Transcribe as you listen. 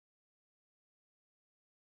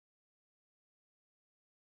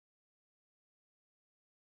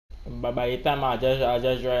But by the time I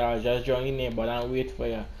just join in there, but I wait for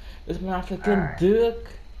you. This man freaking Alright. Dirk.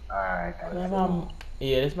 Alright, Man, let's go.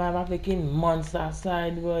 yeah, this man freaking monster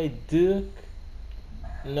side boy, Dirk.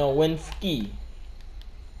 No, Winsky.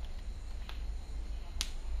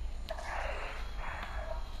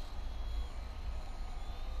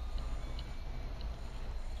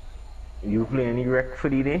 You play any rec for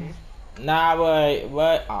the day? Nah, boy,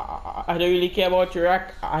 but I don't really care about your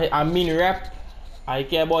rack. I mean rep. I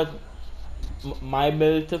care about my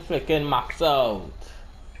build to freaking max out.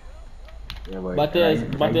 Yeah, but But there's,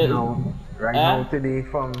 but there's, right now eh? today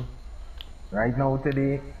right now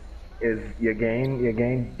today is you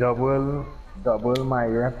gain double my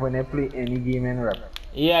rep when I play any game in rep.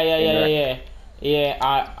 Yeah, yeah, In yeah, yeah, rec. yeah. Yeah,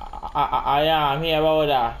 I am here about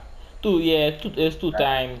that. It's two Right.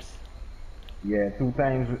 times. Yeah, two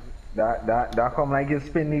times that come like you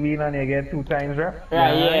spin the wheel and you get two times rep. You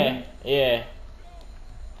Right, know what I yeah, mean? yeah.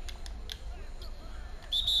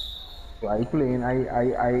 So I playing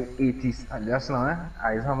I 80 just now, eh?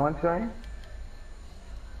 I how much I?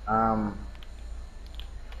 Um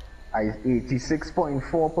I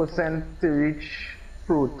 86.4% to reach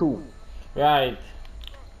Pro 2. Right.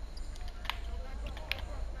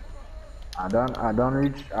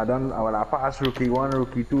 Well, I passed Rookie 1,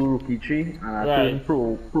 Rookie 2, Rookie 3, and I Right. turned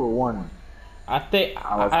Pro 1. I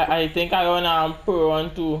was, I think I wanna pro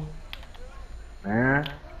one too. eh?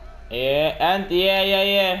 Yeah, and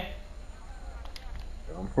yeah.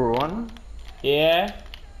 I'm Pro 1. Yeah.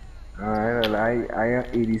 Alright, well, I have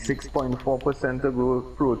 86.4% to go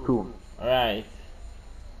Pro 2. Right.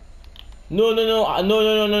 No. I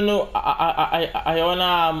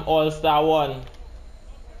wanna All Star one.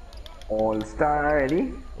 All Star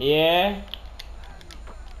already? Yeah.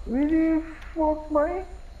 Really? Fuck, boy.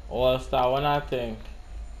 All Star one, I think.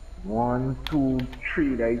 1, 2,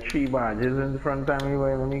 3. Like 3 badges in front of me,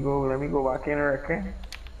 boy. Let me go back in record.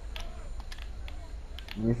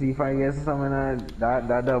 Let me see if I get some in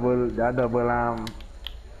that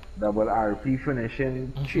double RP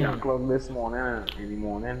finishing 3 o'clock this morning, in the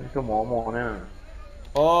morning, tomorrow morning.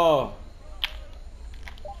 Oh.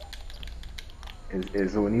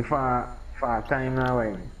 It's only for time now,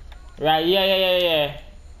 right? Right. Yeah.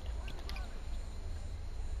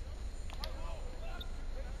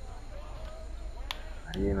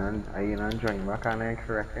 Are you not joining back on next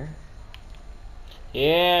record?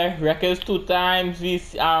 Yeah. Records two times.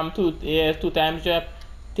 This two times. Just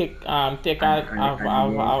take advantage of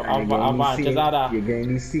that. You're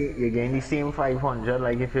getting the same 500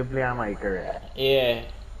 like if you play on my career. Yeah.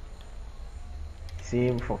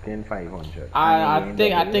 Same fucking 500. And you're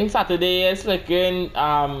getting I double think Saturday is like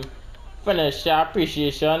finish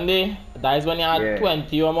appreciation day. That is when you have yeah,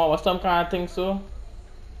 20 or more or some kind of thing. So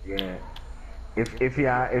yeah. If you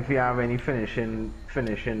have any finishing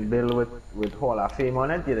bill with Hall of Fame on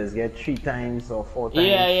it, you just get 3 times or 4 times.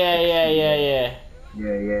 yeah.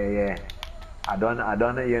 Yeah. I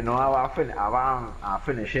don't. You know how I'm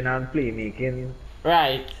finishing and playmaking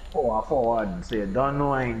Right. forward. So you don't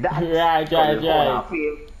know ain't that. Right. Because it's Hall of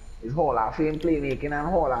Fame. It's Hall of Fame playmaking and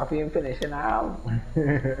Hall of Fame finishing out.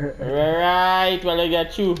 Right. Well, I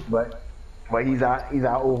get you. but he's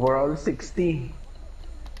a overall 60.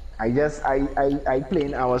 I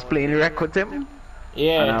was playing rec with him, and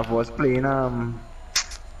Yeah. I was playing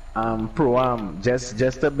pro just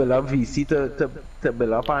to build up VC to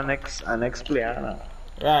build up our next player.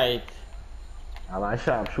 Right. I'm a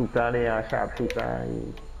sharpshooter there,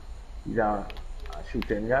 he's a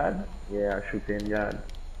shooting guard. Yeah, a shooting guard.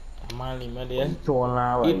 Man, He's tall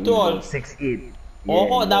now, He he's told. about 6'8".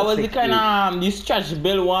 Oh, He's that about was the 6'8". kind of the stretch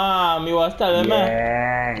bill one you was telling me.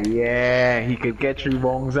 Yeah, he could catch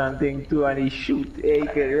rebounds and things too, and he shoot. He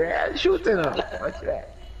could shoot, you know. What's that?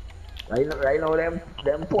 Right now,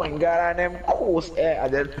 them point guard and them coast are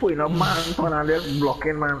just putting up man and just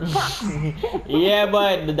blocking man. Yeah,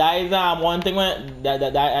 but that is one thing when that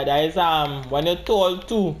is when you're told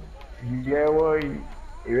to. Yeah, boy,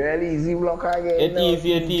 really easy block again. It's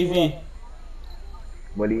easy.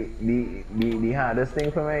 But the hardest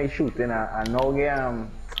thing for me is shooting. I now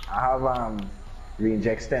I have range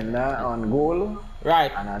extender on goal.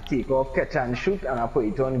 Right. And I take off catch and shoot and I put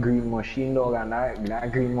it on green machine dog and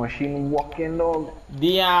that green machine walking dog.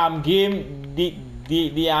 The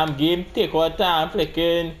game take our time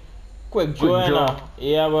flicking quick draw.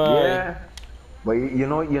 Yeah, boy. Yeah. But you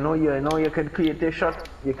know you can create a shot.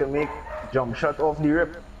 You can make jump shot off the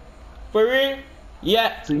rip. For real?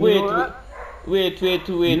 Yeah. So Wait. You know that?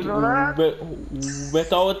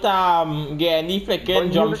 Without getting the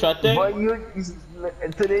flicking jump shot thing. But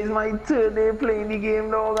Today's my third day playing the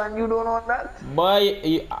game, dog, and you don't know that?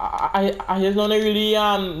 Boy, I just don't really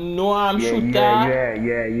know I'm shooter.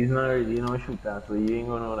 Yeah. He's not really no shooter, so you ain't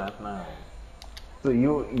gonna know that now. So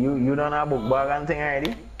you don't have book bag and thing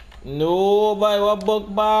already? No, boy, what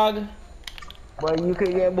book bag? But you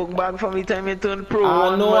can get book bag from the time you turn pro I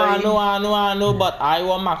one, know, I know, boy. I know, I know, but I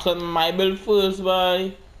want max out my bill first,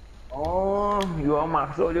 boy. Oh, you want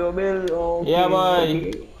max out your bill? Yeah, Okay, boy.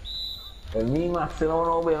 okay. Well, me maxing out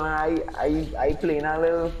now, but I playing a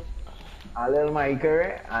little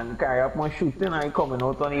micro and carry up my shooting. I coming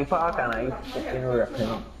out on the park and I fucking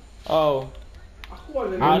wrecking. Oh,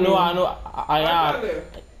 I know, I know, I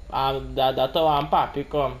am. That's how I'm papi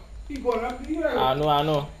come. I know, I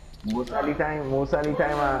know. Most of the time,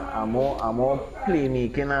 I'm more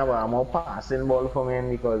playmaking now, but I'm more passing ball for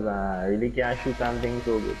me because I really can't shoot and things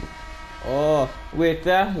so good. Oh, wait,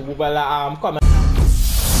 well, I'm coming.